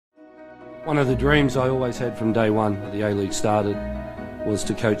One of the dreams I always had from day one the A-League started was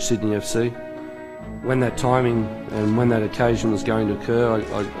to coach Sydney FC. When that timing and when that occasion was going to occur,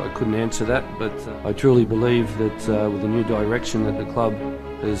 I couldn't answer that, but I truly believe that with the new direction that the club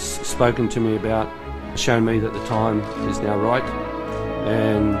has spoken to me about, shown me that the time is now right,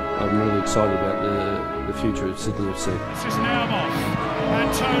 and I'm really excited about the future of Sydney FC. This is Naumoff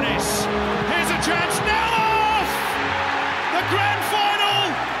and Tonis. Here's a chance, Naumoff! The grand final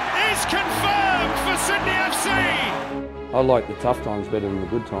is confirmed for Sydney FC! I like the tough times better than the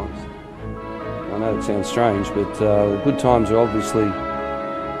good times. I know it sounds strange, but the good times are obviously,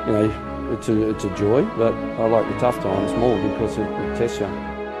 you know, it's a joy, but I like the tough times more because it tests you.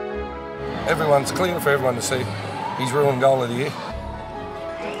 Everyone's clear for everyone to see. He's ruined goal of the year.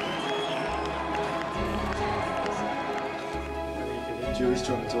 Dewey's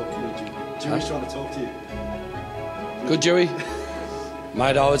trying to talk to you. Dewey's trying to talk to you. Good, Dewey.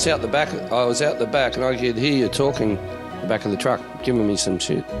 Mate, I was out the back and I could hear you talking the back of the truck, giving me some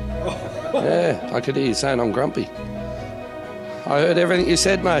shit. Yeah, I could hear you saying I'm grumpy. I heard everything you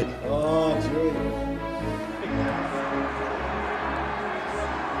said, mate. Oh, Dewey.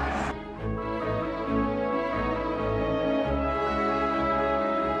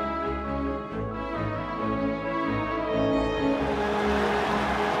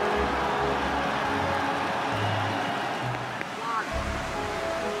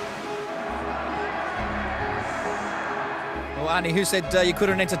 Well, Arnie, who said you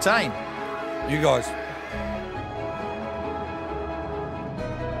couldn't entertain? You guys.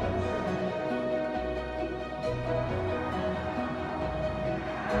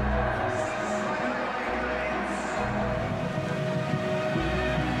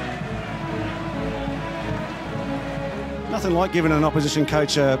 Nothing like giving an opposition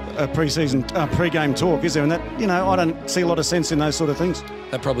coach a pre-game talk, is there? And that, you know, I don't see a lot of sense in those sort of things.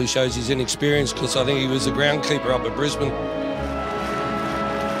 That probably shows his inexperience, because I think he was the groundkeeper up at Brisbane.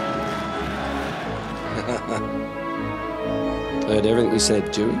 Heard everything you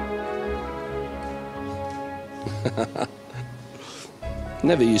said, Dewey.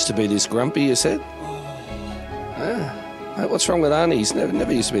 Never used to be this grumpy, you said? Mate, what's wrong with Arnie? He's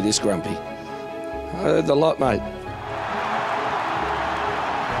never used to be this grumpy. I heard a lot, mate.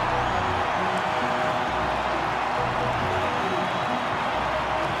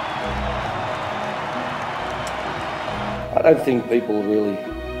 I don't think people really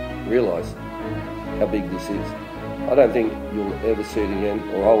realise how big this is. I don't think you'll ever see it again,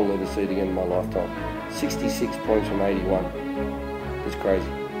 or I will ever see it again in my lifetime. 66 points from 81. It's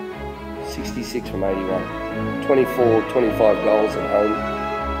crazy. 66 from 81. 24, 25 goals at home,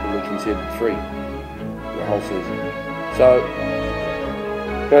 and we conceded 3 in the whole season. So,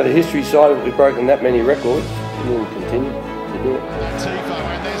 you know, the history side of it, we've broken that many records, and we'll continue to do it. Tifo,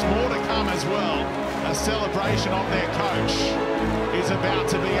 and there's more to come as well. A celebration of their coach is about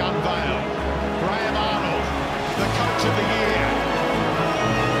to be unveiled. Graham Arnold, the coach of the year.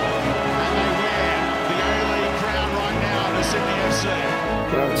 And they wear the A-League crown right now to Sydney FC.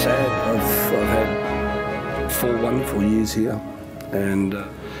 You know, it's sad. I've had 4 wonderful years here, and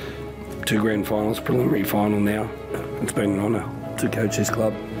 2 grand finals, preliminary final now. It's been an honour to coach this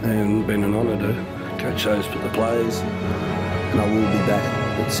club, and been an honour to coach those the players. And I will be back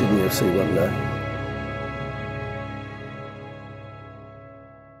at Sydney FC one day.